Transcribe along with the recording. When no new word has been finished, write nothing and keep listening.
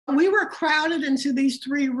We were crowded into these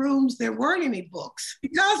 3 rooms. There weren't any books.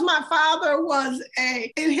 Because my father was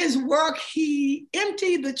in his work, he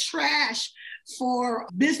emptied the trash for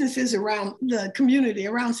businesses around the community,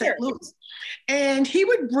 around St. Louis. And he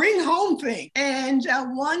would bring home things. And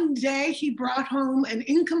one day he brought home an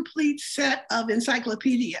incomplete set of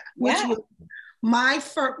encyclopedia, which was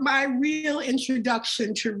my real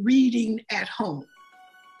introduction to reading at home.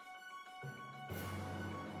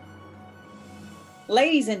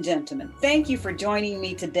 Ladies and gentlemen, thank you for joining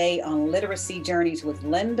me today on Literacy Journeys with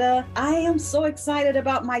Linda. I am so excited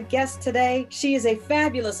about my guest today. She is a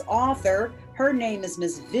fabulous author. Her name is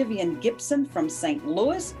Miss Vivian Gibson from St.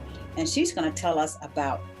 Louis, and she's going to tell us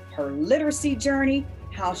about her literacy journey,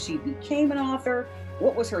 how she became an author,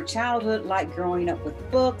 what was her childhood like growing up with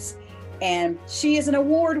books, and she is an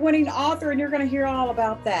award-winning author, and you're going to hear all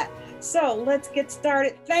about that. So let's get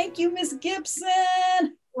started. Thank you, Miss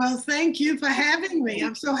Gibson. Well, thank you for having me.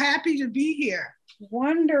 I'm so happy to be here.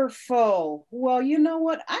 Wonderful. Well, you know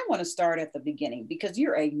what? I want to start at the beginning because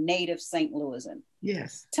you're a native St. Louisan.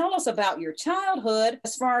 Yes. Tell us about your childhood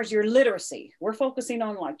as far as your literacy. We're focusing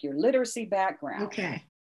on like your literacy background. Okay.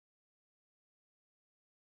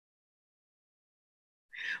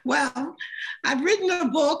 Well, I've written a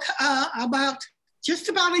book just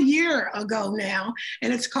about a year ago now,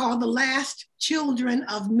 and it's called The Last Children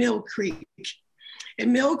of Mill Creek.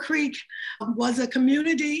 And Mill Creek was a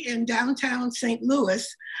community in downtown St. Louis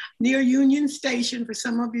near Union Station, for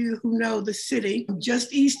some of you who know the city,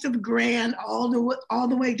 just east of Grand, all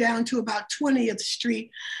the way down to about 20th Street,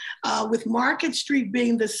 with Market Street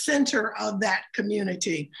being the center of that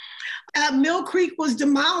community. Mill Creek was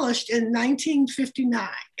demolished in 1959,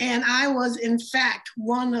 and I was, in fact,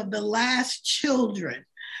 one of the last children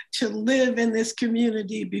to live in this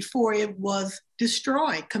community before it was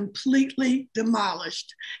destroyed, completely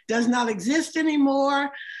demolished. Does not exist anymore.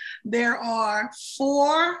 There are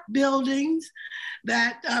 4 buildings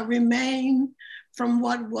that remain from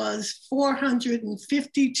what was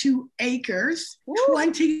 452 acres,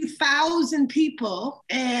 20,000 people,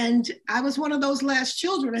 and I was one of those last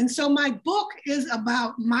children. And so my book is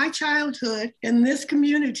about my childhood in this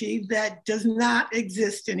community that does not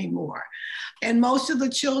exist anymore. And most of the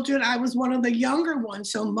children, I was one of the younger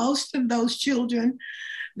ones, so most of those children,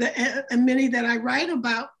 and many that I write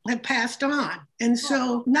about, have passed on. And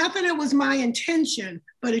so not that it was my intention,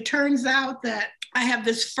 but it turns out that I have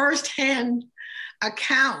this firsthand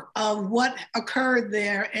account of what occurred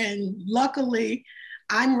there. And luckily,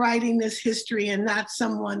 I'm writing this history and not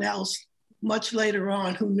someone else much later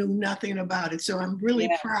on who knew nothing about it. So I'm really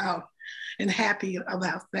proud and happy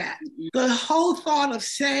about that. The whole thought of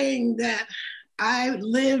saying that I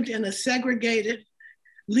lived in a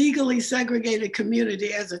legally segregated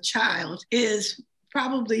community as a child is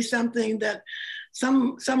probably something that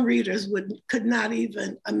some readers could not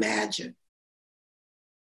even imagine.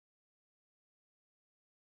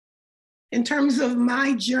 In terms of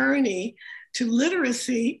my journey to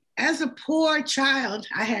literacy, as a poor child,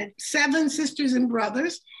 I had 7 sisters and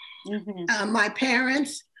brothers. My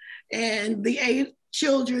parents and the 8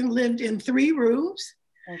 children lived in 3 rooms.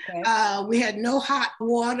 Okay. We had no hot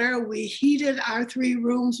water. We heated our 3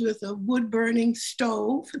 rooms with a wood-burning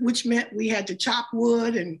stove, which meant we had to chop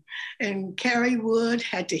wood and carry wood,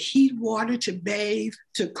 had to heat water to bathe,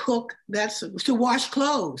 to cook, to wash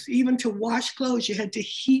clothes. Even to wash clothes, you had to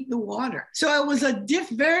heat the water. So it was a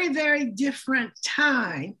very, very different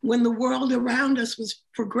time when the world around us was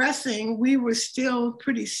progressing. We were still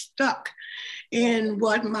pretty stuck in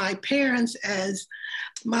what my parents, as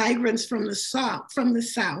migrants from the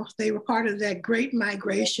South, they were part of that great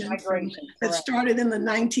migration that started in the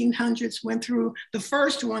 1900s, went through the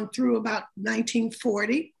first one through about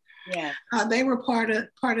 1940. Yeah. They were part of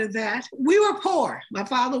that. We were poor. My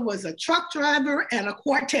father was a truck driver and a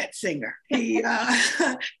quartet singer,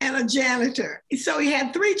 and a janitor. So he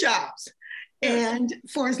had 3 jobs. And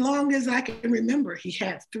for as long as I can remember, he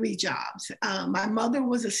had 3 jobs. My mother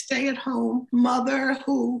was a stay-at-home mother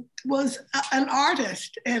who was an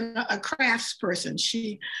artist and a craftsperson.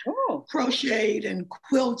 She crocheted and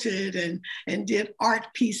quilted and did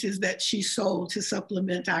art pieces that she sold to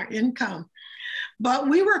supplement our income. But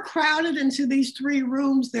we were crowded into these 3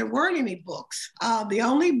 rooms. There weren't any books. The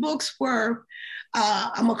only books were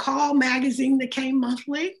a McCall magazine that came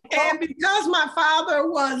monthly. And because my father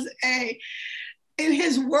was in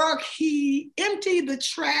his work, he emptied the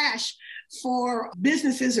trash for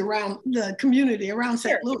businesses around the community, around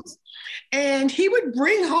St. Louis. And he would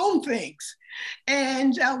bring home things.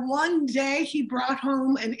 And one day he brought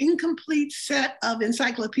home an incomplete set of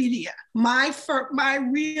encyclopedia, my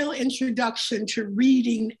real introduction to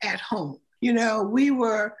reading at home. You know,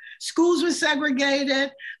 schools were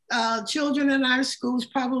segregated. Children in our schools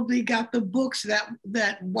probably got the books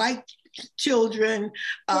that white children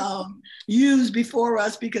used before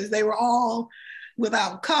us because they were all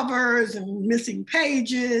without covers and missing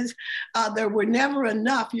pages. There were never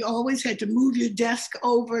enough. You always had to move your desk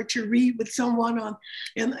over to read with someone at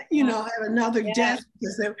another desk,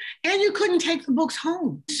 and you couldn't take the books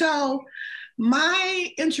home. So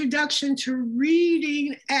my introduction to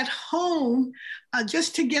reading at home,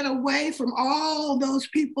 just to get away from all those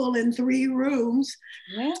people in 3 rooms,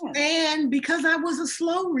 and because I was a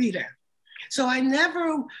slow reader. So I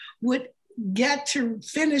never would get to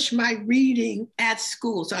finish my reading at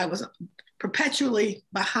school. So I was perpetually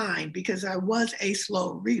behind because I was a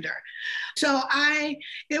slow reader. So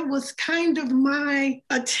it was kind of my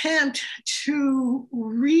attempt to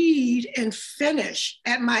read and finish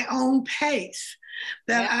at my own pace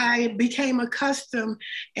that I became accustomed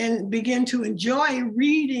and began to enjoy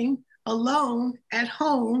reading alone at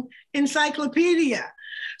home encyclopedia.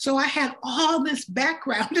 So I had all this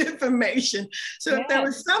background information. So if there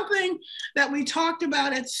was something that we talked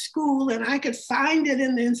about at school and I could find it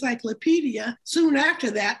in the encyclopedia, soon after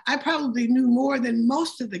that, I probably knew more than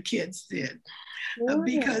most of the kids did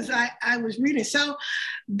because I was reading. So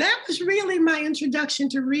that was really my introduction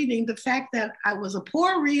to reading, the fact that I was a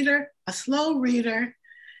poor reader, a slow reader,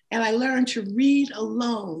 and I learned to read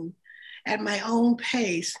alone at my own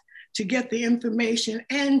pace to get the information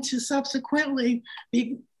and to subsequently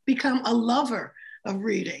become a lover of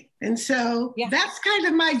reading. And so that's kind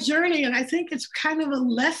of my journey. And I think it's kind of a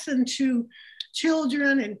lesson to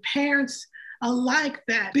children and parents alike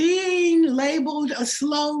that being labeled a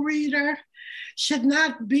slow reader should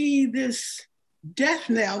not be this death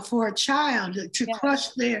knell for a child to crush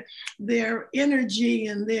their energy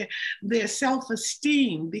and their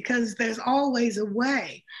self-esteem, because there's always a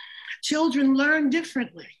way. Children learn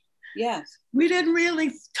differently. Yes. We didn't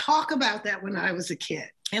really talk about that when I was a kid.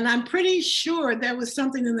 And I'm pretty sure there was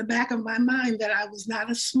something in the back of my mind that I was not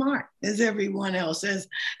as smart as everyone else,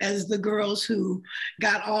 as the girls who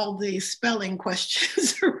got all the spelling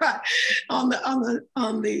questions right on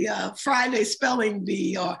the Friday spelling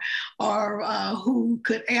bee, or who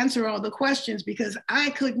could answer all the questions, because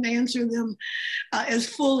I couldn't answer them as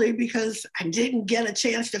fully because I didn't get a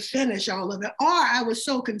chance to finish all of it, or I was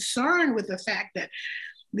so concerned with the fact that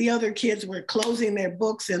the other kids were closing their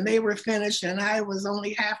books and they were finished and I was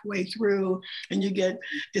only halfway through, and you get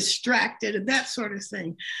distracted and that sort of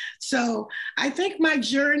thing. So I think my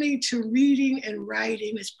journey to reading and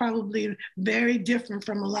writing is probably very different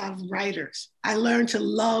from a lot of writers. I learned to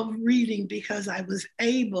love reading because I was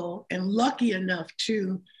able and lucky enough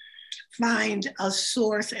to find a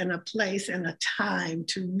source and a place and a time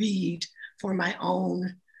to read for my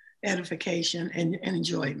own edification and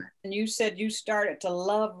enjoyment. And you said you started to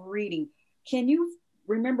love reading. Can you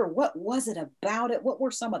remember what was it about it? What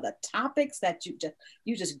were some of the topics that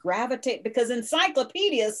you just gravitate? Because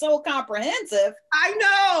encyclopedia is so comprehensive. I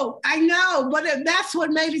know, but that's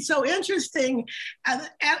what made it so interesting.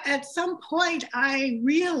 At some point, I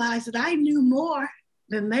realized that I knew more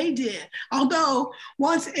than they did. Although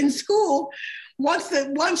once in school,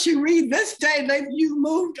 once you read this day, you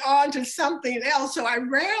moved on to something else. So I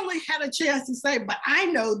rarely had a chance to say, but I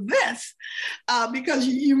know this, because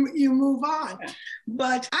you move on.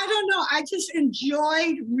 But I don't know, I just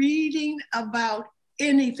enjoyed reading about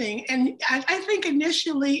anything. And I think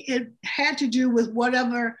initially it had to do with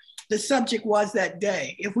whatever the subject was that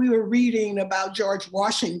day. If we were reading about George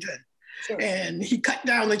Washington, sure, and he cut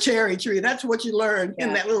down the cherry tree, that's what you learned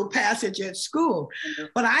in that little passage at school. Mm-hmm.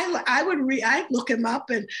 But I'd look him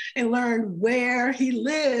up and learn where he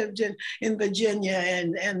lived in Virginia,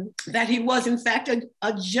 and that he was in fact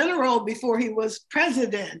a general before he was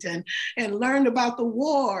president, and learned about the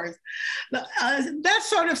wars, that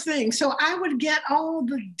sort of thing. So I would get all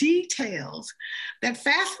the details that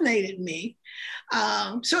fascinated me.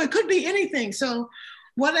 So it could be anything. So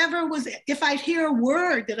whatever was, if I'd hear a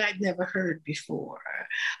word that I'd never heard before.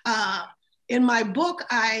 In my book,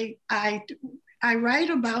 I write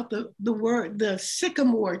about the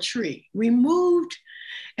sycamore tree. We moved,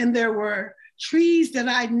 and there were trees that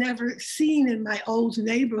I'd never seen in my old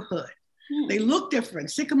neighborhood. They look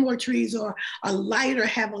different. Sycamore trees have a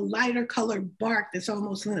lighter colored bark that's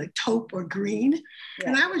almost like taupe or green. Yeah.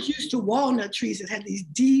 And I was used to walnut trees that had these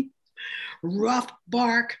deep, rough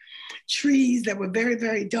bark trees that were very,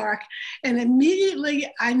 very dark. And immediately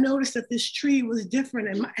I noticed that this tree was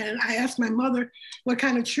different. And I asked my mother what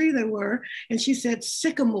kind of tree they were. And she said,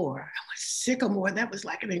 sycamore. I was sycamore. That was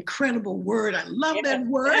like an incredible word. I love that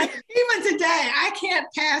word. Even today, I can't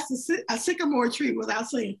pass a sycamore tree without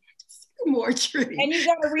saying sycamore tree. And you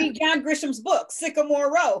got to read John Grisham's book,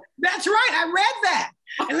 Sycamore Row. That's right. I read that.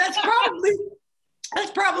 And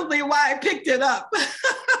that's probably why I picked it up.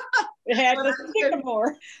 It had the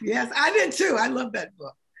sycamore. Yes, I did too. I love that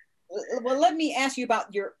book. Well, let me ask you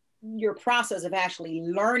about your process of actually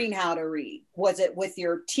learning how to read. Was it with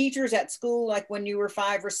your teachers at school, like when you were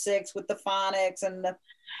 5 or 6, with the phonics and the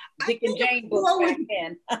Dick and Jane books back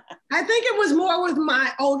then? I think it was more with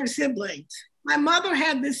my older siblings. My mother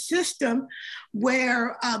had this system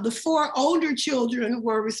where the 4 older children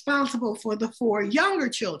were responsible for the 4 younger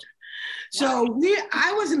children. So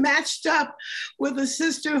I was matched up with a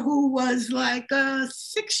sister who was like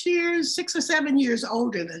 6 or 7 years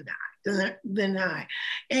older than I.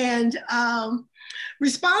 And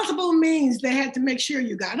responsible means they had to make sure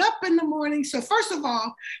you got up in the morning. So first of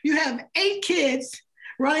all, you have 8 kids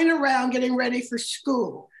running around getting ready for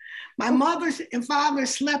school. My mother and father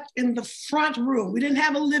slept in the front room. We didn't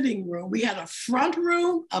have a living room. We had a front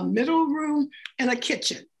room, a middle room, and a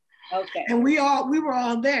kitchen. Okay. And we were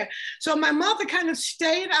all there. So my mother kind of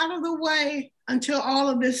stayed out of the way until all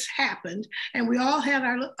of this happened. And we all had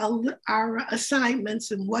our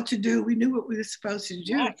assignments and what to do. We knew what we were supposed to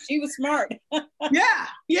do. Yeah, she was smart. Yeah.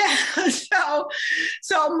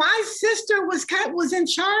 So my sister was in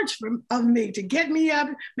charge of me to get me up,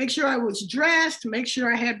 make sure I was dressed, make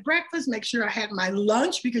sure I had breakfast, make sure I had my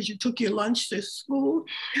lunch, because you took your lunch to school,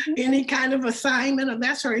 any kind of assignment or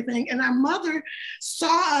that sort of thing. And our mother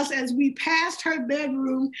saw us as we passed her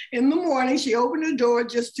bedroom in the morning. She opened the door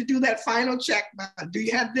just to do that final check. Do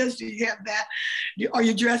you have this? Do you have that? Are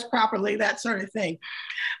you dressed properly? That sort of thing.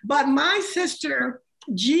 But my sister,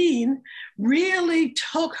 Jean, really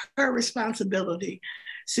took her responsibility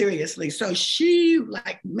seriously. So she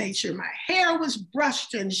made sure my hair was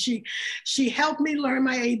brushed, and she helped me learn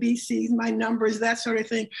my ABCs, my numbers, that sort of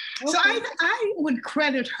thing. Okay. So I would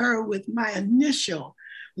credit her with my initial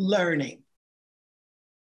learning.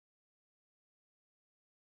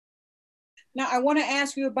 Now, I want to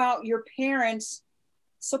ask you about your parents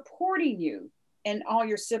supporting you and all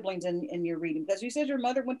your siblings in your reading, because you said your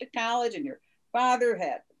mother went to college and your father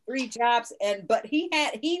had 3 jobs, but he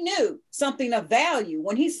knew something of value.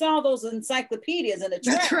 When he saw those encyclopedias in the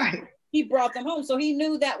trash, that's right, he brought them home. So he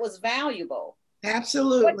knew that was valuable.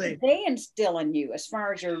 Absolutely. What did they instill in you as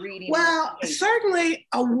far as your reading? Well, certainly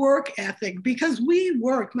a work ethic, because we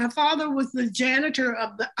worked. My father was the janitor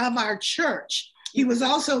of our church. He was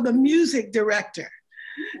also the music director.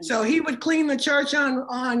 So he would clean the church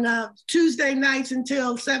on Tuesday nights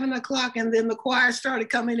until 7 o'clock, and then the choir started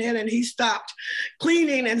coming in, and he stopped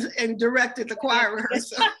cleaning and directed the choir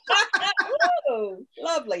rehearsal. Oh,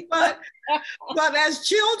 lovely. But as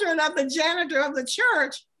children of the janitor of the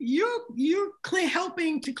church, you're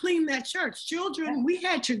helping to clean that church. Children, we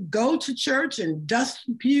had to go to church and dust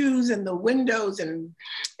the pews and the windows and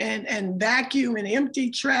vacuum and empty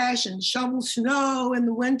trash and shovel snow in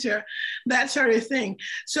the winter, that sort of thing.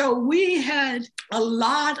 So we had a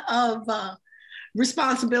lot of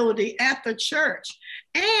responsibility at the church.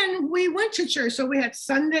 And we went to church, so we had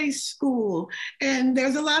Sunday school, and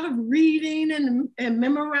there's a lot of reading and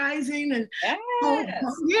memorizing and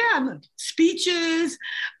speeches,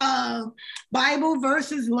 Bible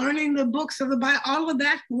verses, learning the books of the Bible. All of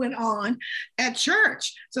that went on at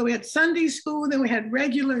church. So we had Sunday school, then we had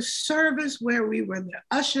regular service where we were the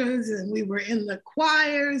ushers and we were in the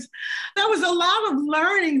choirs. There was a lot of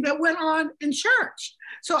learning that went on in church.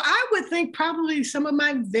 So I would think probably some of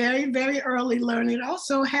my very, very early learning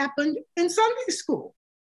also happened in Sunday school.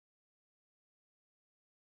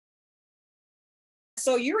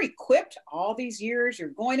 So you're equipped all these years, you're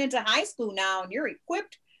going into high school now, and you're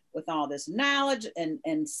equipped with all this knowledge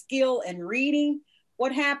and skill and reading.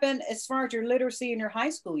 What happened as far as your literacy in your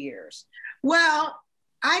high school years? Well,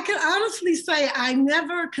 I can honestly say I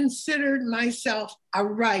never considered myself a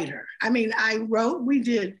writer. I mean, we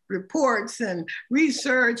did reports and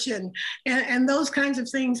research and those kinds of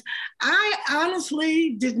things. I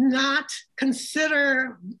honestly did not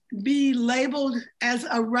consider be labeled as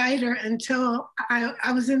a writer until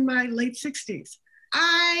I was in my late 60s.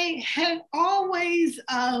 I had always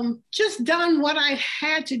just done what I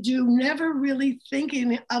had to do, never really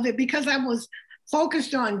thinking of it because I was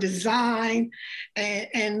focused on design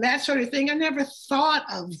and that sort of thing. I never thought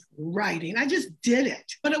of writing. I just did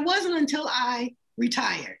it. But it wasn't until I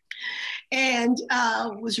retired and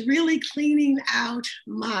was really cleaning out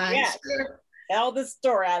my... Yes. Tell the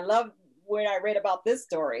story. I love when I read about this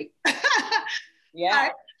story. Yeah.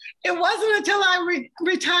 It wasn't until I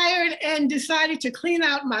retired and decided to clean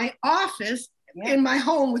out my office in my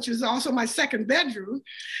home, which was also my second bedroom,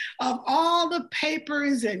 of all the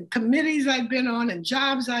papers and committees I've been on and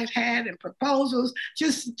jobs I've had and proposals,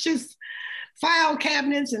 just file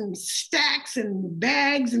cabinets and stacks and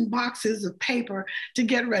bags and boxes of paper to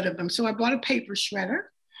get rid of them. So I bought a paper shredder.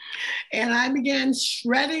 And I began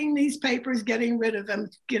shredding these papers, getting rid of them,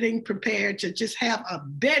 getting prepared to just have a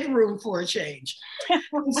bedroom for a change.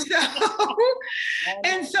 And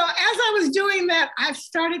so as I was doing that, I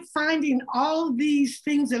started finding all these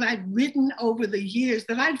things that I'd written over the years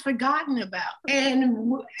that I'd forgotten about.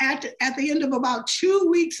 And at the end of about 2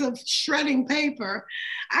 weeks of shredding paper,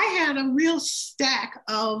 I had a real stack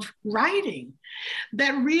of writing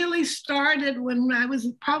that really started when I was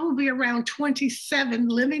probably around 27,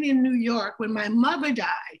 living in New York when my mother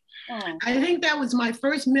died. Oh. I think that was my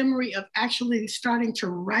first memory of actually starting to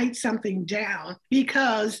write something down,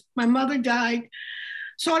 because my mother died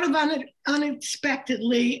sort of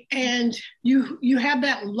unexpectedly, and you have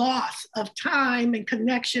that loss of time and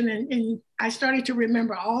connection, and I started to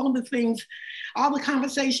remember all the things, all the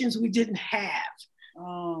conversations we didn't have.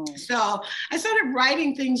 Oh. So I started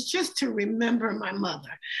writing things just to remember my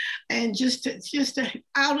mother, and just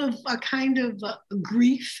out of a kind of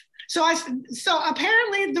grief. So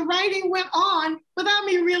apparently the writing went on without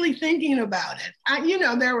me really thinking about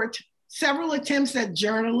it. There were several attempts at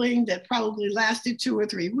journaling that probably lasted 2 or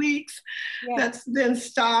 3 weeks. Yeah. That's then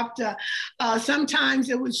stopped. Sometimes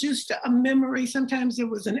it was just a memory. Sometimes it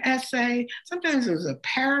was an essay. Sometimes it was a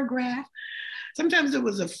paragraph. Sometimes it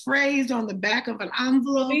was a phrase on the back of an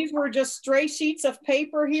envelope. These were just stray sheets of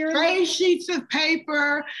paper here? Stray sheets of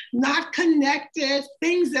paper, not connected,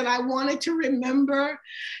 things that I wanted to remember.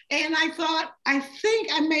 And I think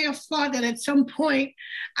I may have thought that at some point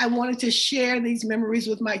I wanted to share these memories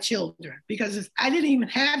with my children, because I didn't even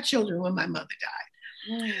have children when my mother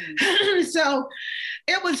died. So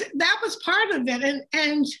that was part of it.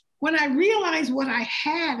 And when I realized what I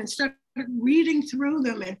had and started reading through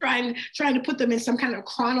them and trying to put them in some kind of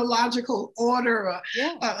chronological order or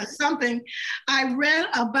something, I read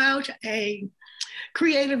about a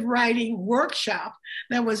creative writing workshop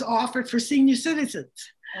that was offered for senior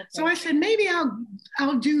citizens. Okay. So I said, maybe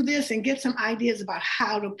I'll do this and get some ideas about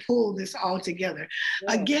how to pull this all together.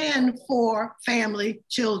 Yeah. Again, for family,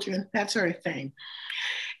 children, that sort of thing.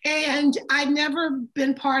 And I'd never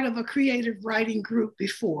been part of a creative writing group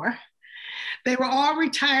before. They were all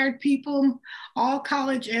retired people, all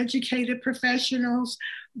college educated professionals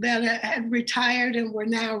that had retired and were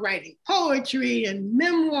now writing poetry and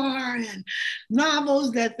memoir and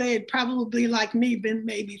novels that they had probably, like me, been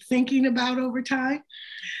maybe thinking about over time.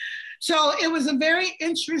 So it was a very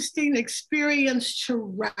interesting experience to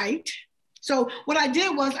write. So what I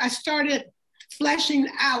did was I started fleshing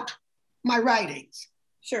out my writings.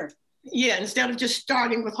 Sure. Yeah, instead of just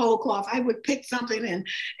starting with whole cloth, I would pick something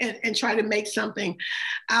and try to make something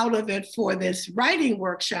out of it for this writing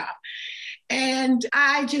workshop. And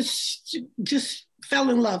I just fell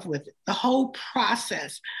in love with it. The whole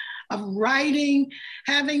process of writing,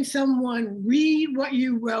 having someone read what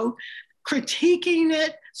you wrote, critiquing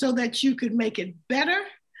it so that you could make it better.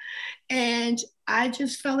 And I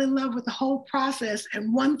just fell in love with the whole process.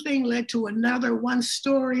 And one thing led to another, one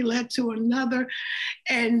story led to another.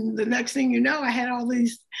 And the next thing you know, I had all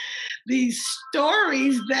these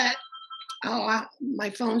stories that, my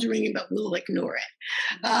phone's ringing, but we'll ignore it.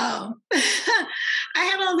 I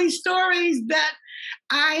had all these stories that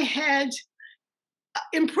I had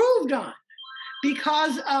improved on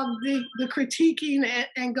because of the critiquing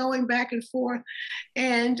and going back and forth.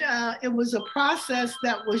 And it was a process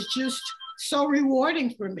that was just so rewarding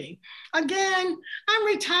for me. Again, I'm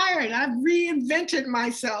retired. I've reinvented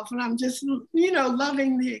myself, and I'm just,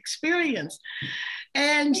 loving the experience.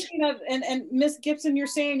 And and Miss Gibson, you're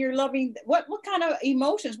saying you're loving, what kind of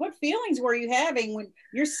emotions, what feelings were you having when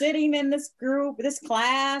you're sitting in this group, this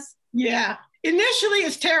class? Yeah, initially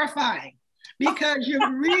it's terrifying because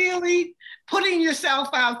you're really putting yourself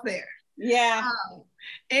out there. Yeah.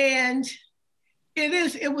 And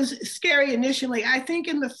it was scary initially. I think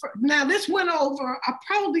now this went over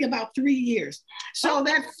probably about 3 years. So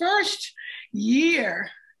that first year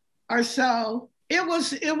or so, it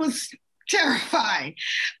was terrifying.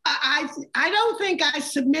 I don't think I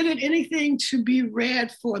submitted anything to be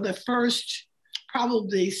read for the first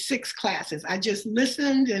probably 6 classes. I just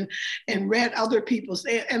listened and read other people's,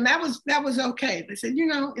 and that was okay. They said,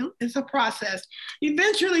 it's a process.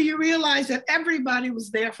 Eventually you realize that everybody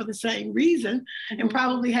was there for the same reason and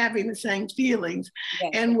probably having the same feelings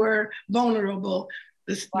and were vulnerable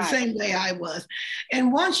the same way I was.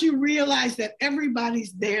 And once you realize that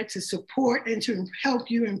everybody's there to support and to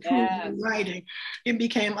help you improve your writing, it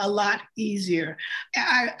became a lot easier.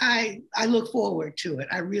 I look forward to it.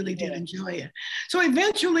 I really did enjoy it. So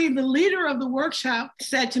eventually the leader of the workshop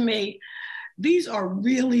said to me, these are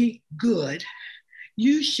really good.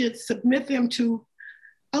 You should submit them to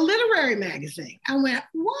a literary magazine. I went,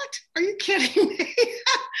 what? Are you kidding me?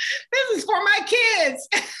 This is for my kids.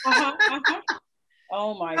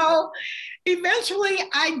 Oh my God. So eventually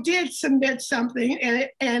I did submit something,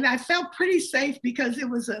 and I felt pretty safe because it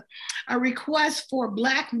was a request for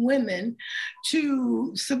Black women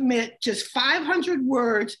to submit just 500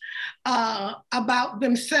 words about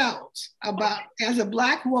themselves, about as a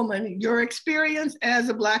Black woman, your experience as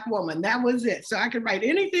a Black woman. That was it. So I could write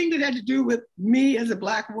anything that had to do with me as a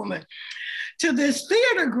Black woman to this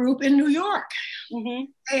theater group in New York.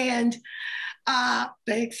 And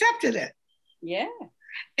they accepted it. Yeah.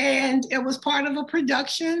 And it was part of a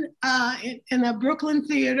production in a Brooklyn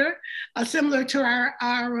theater, similar to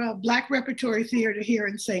our Black Repertory Theater here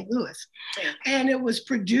in St. Louis. And it was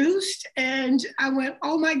produced, and I went,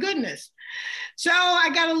 oh my goodness. So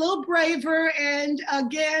I got a little braver, and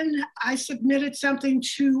again, I submitted something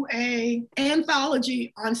to an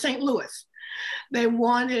anthology on St. Louis. They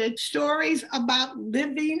wanted stories about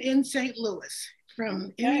living in St. Louis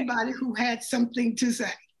from anybody who had something to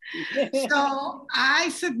say. So I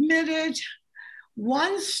submitted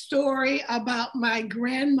one story about my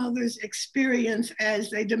grandmother's experience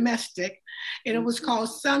as a domestic, and it was called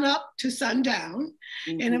Sun Up to Sundown.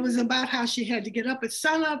 And it was about how she had to get up at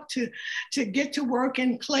sunup to get to work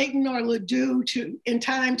in Clayton or Ladue in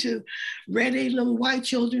time to ready little white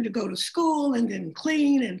children to go to school, and then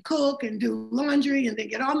clean and cook and do laundry, and then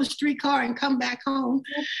get on the streetcar and come back home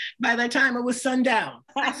by the time it was sundown.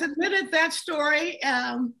 I submitted that story,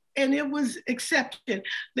 and it was accepted.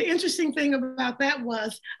 The interesting thing about that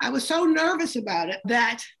was I was so nervous about it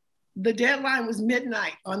that the deadline was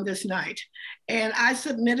midnight on this night, and I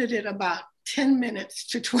submitted it about 10 minutes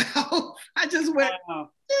to 12. I just went,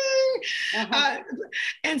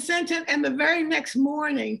 and sent it. And the very next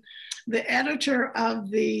morning, the editor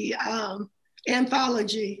of the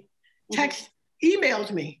anthology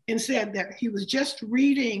emailed me and said that he was just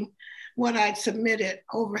reading what I'd submitted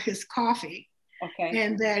over his coffee.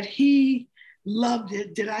 And that he loved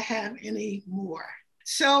it. Did I have any more?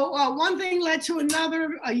 So one thing led to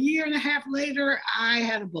another. A year and a half later, I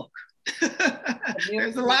had a book.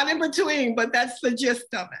 There's a lot in between, but that's the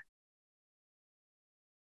gist of it.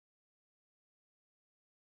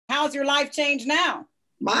 How's your life changed now?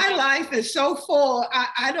 My life is so full.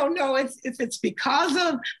 I don't know if it's because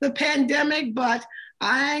of the pandemic, but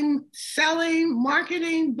I'm selling,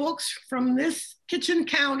 marketing books from this kitchen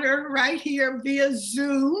counter right here via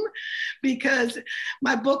Zoom, because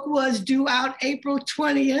my book was due out April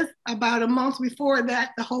 20th. About a month before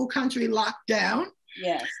that, the whole country locked down.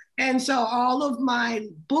 Yes. And so all of my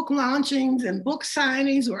book launchings and book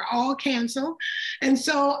signings were all canceled. And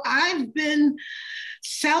so I've been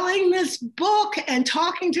selling this book and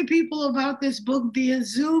talking to people about this book via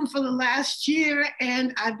Zoom for the last year.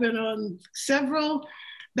 And I've been on several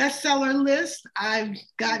bestseller lists. I've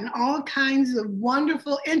gotten all kinds of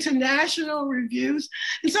wonderful international reviews.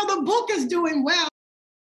 And so the book is doing well.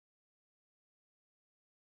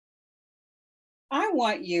 I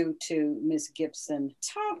want you to, Ms. Gibson,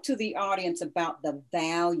 talk to the audience about the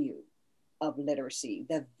value of literacy,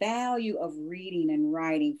 the value of reading and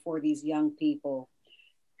writing for these young people.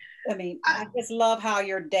 I mean, I just love how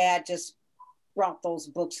your dad just brought those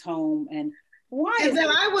books home. And why? And then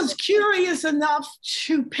I was curious enough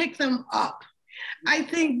to pick them up. I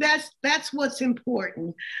think that's what's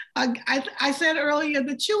important. I said earlier,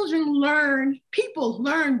 the children people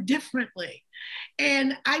learn differently.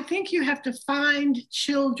 And I think you have to find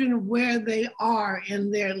children where they are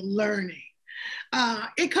in their learning.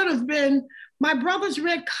 It could have been, my brothers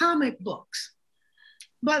read comic books,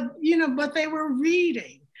 but they were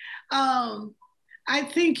reading. I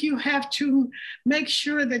think you have to make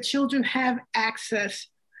sure that children have access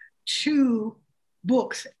to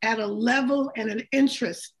books at a level and an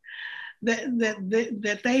interest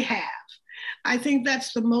that they have. I think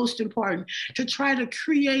that's the most important, to try to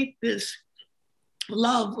create this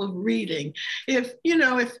love of reading. If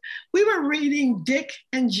we were reading Dick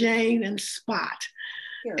and Jane and Spot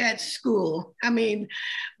at school, I mean,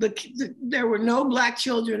 there were no Black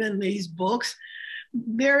children in these books,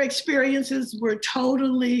 their experiences were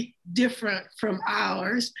totally different from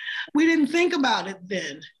ours. We didn't think about it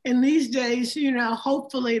then. And these days, you know,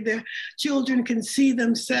 hopefully the children can see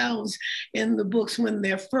themselves in the books when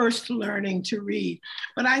they're first learning to read.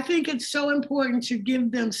 But I think it's so important to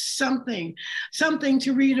give them something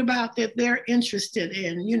to read about that they're interested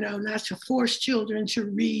in, you know, not to force children to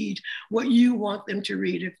read what you want them to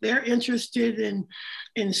read. If they're interested in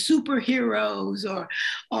superheroes,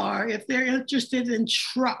 or if they're interested in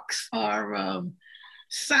trucks or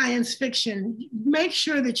science fiction, make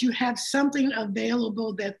sure that you have something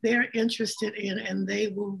available that they're interested in and they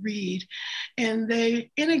will read. And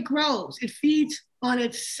it grows, it feeds on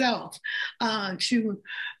itself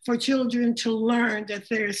for children to learn that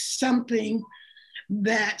there's something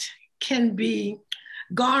that can be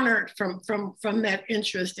garnered from that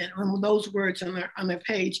interest and from those words on the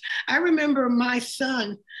page. I remember my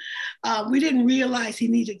son, we didn't realize he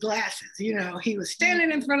needed glasses. You know, he was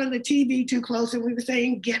standing in front of the TV too close and we were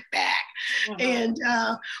saying, get back. And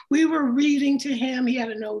we were reading to him. He had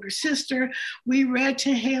an older sister. We read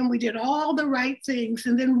to him. We did all the right things.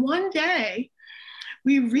 And then one day,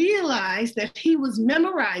 we realized that he was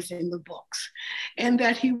memorizing the books and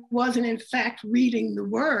that he wasn't in fact reading the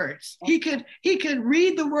words. He could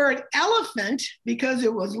read the word elephant because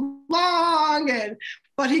it was long,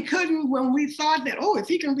 but he couldn't, when we thought that, oh, if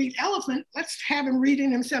he can read elephant, let's have him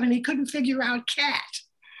reading himself. And he couldn't figure out cat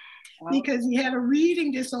because he had a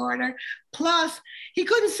reading disorder. Plus he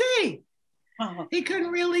couldn't see. He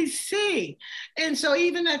couldn't really see. And so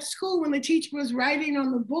even at school, when the teacher was writing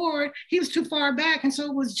on the board, he was too far back. And so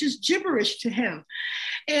it was just gibberish to him.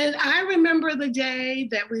 And I remember the day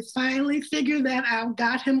that we finally figured that out,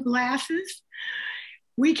 got him glasses.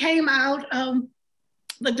 We came out of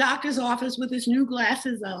the doctor's office with his new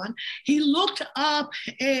glasses on. He looked up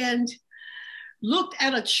and looked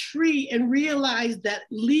at a tree and realized that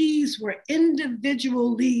leaves were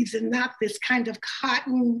individual leaves and not this kind of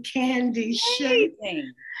cotton candy shape.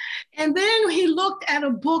 And then he looked at a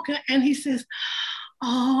book and he says,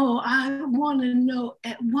 oh, I want to know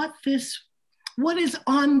what is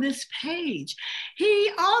on this page.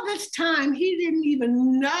 All this time, he didn't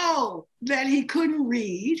even know that he couldn't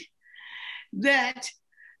read,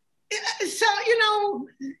 so, you know,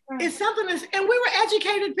 it's something and we were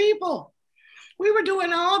educated people. We were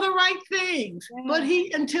doing all the right things, but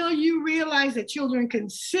until you realize that children can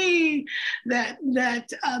see that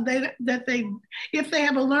if they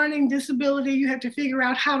have a learning disability, you have to figure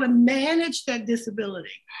out how to manage that disability.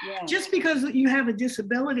 Yeah. Just because you have a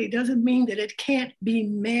disability doesn't mean that it can't be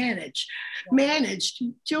managed.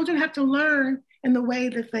 Children have to learn in the way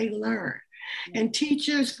that they learn. And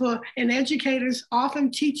teachers and educators often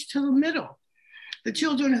teach to the middle. The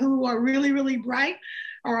children who are really, really bright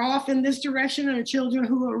are off in this direction, and the children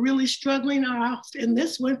who are really struggling are off in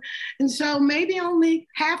this one. And so maybe only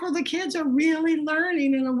half of the kids are really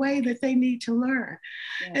learning in a way that they need to learn.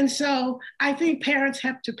 Yeah. And so I think parents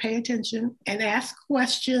have to pay attention and ask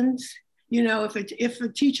questions. You know, if a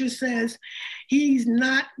teacher says he's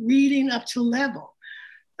not reading up to level,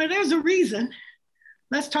 but there's a reason.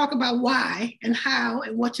 Let's talk about why and how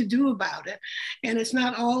and what to do about it. And it's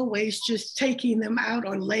not always just taking them out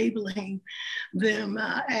or labeling them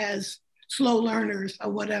as slow learners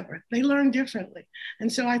or whatever. They learn differently.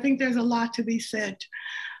 And so I think there's a lot to be said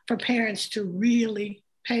for parents to really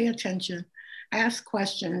pay attention, ask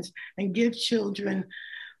questions, and give children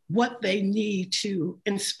what they need to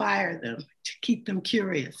inspire them, to keep them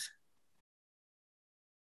curious.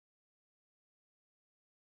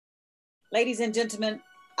 Ladies and gentlemen,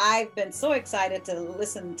 I've been so excited to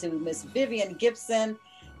listen to Miss Vivian Gibson.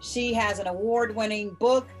 She has an award-winning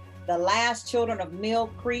book, The Last Children of Mill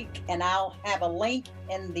Creek, and I'll have a link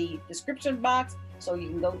in the description box so you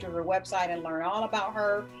can go to her website and learn all about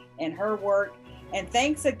her and her work. And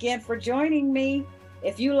thanks again for joining me.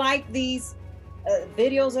 If you like these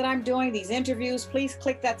videos that I'm doing, these interviews, please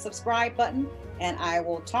click that subscribe button, and I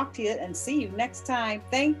will talk to you and see you next time.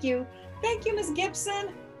 Thank you. Thank you, Miss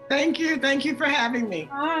Gibson. Thank you. Thank you for having me.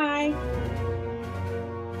 Bye.